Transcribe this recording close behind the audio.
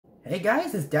Hey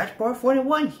guys, it's Dashboard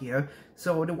 41 here.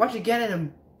 So to watch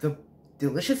again the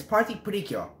delicious party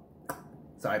pretty-cure.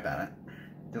 Sorry about it.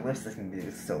 Delicious can be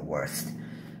so worst.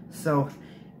 So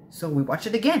we watch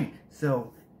it again.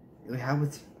 So we have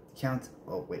it count.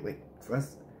 Oh wait.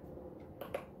 First,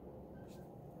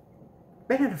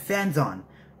 better the fans on.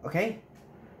 Okay.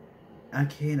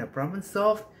 Okay, no problem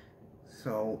solved.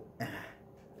 So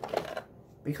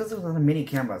because there's a lot of mini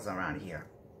cameras around here.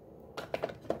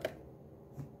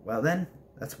 Well then,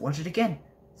 let's watch it again.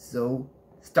 So,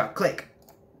 start click.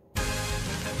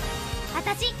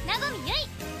 私、なごみゆい。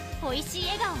美味しい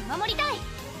笑顔を守りたい。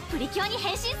プリキュアに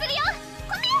変身するよ。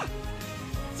ごめん。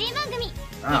新番組、デリシ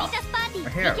ャスパーティープ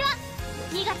リキュア。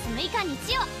2月6日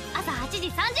日曜、朝8時30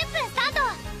分スタート。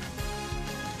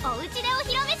おうちでお披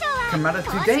露目ショーは公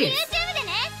式 YouTube でね。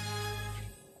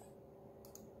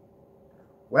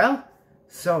Well,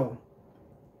 so,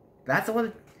 that's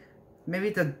what...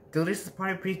 Maybe the Delicious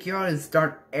Party Precure is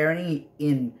start airing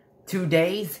in 2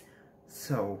 days.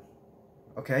 So,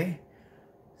 okay.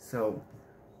 So,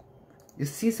 you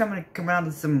see someone come out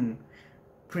with some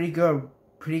Precure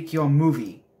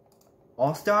movie.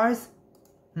 All Stars?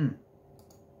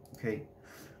 Okay.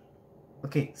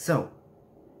 Okay, so.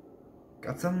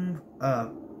 Got some,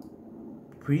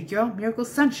 Precure Miracle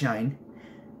Sunshine.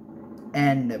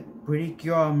 And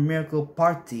Precure Miracle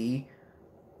Party.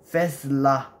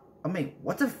 Fesla. I mean,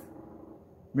 what's a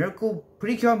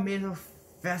Precure Miracle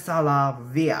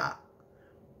Fesalavia?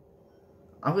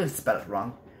 I'm gonna spell it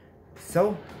wrong.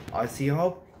 So, I'll see you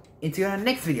all into the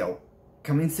next video.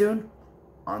 Coming soon,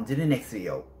 on to the next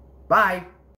video. Bye!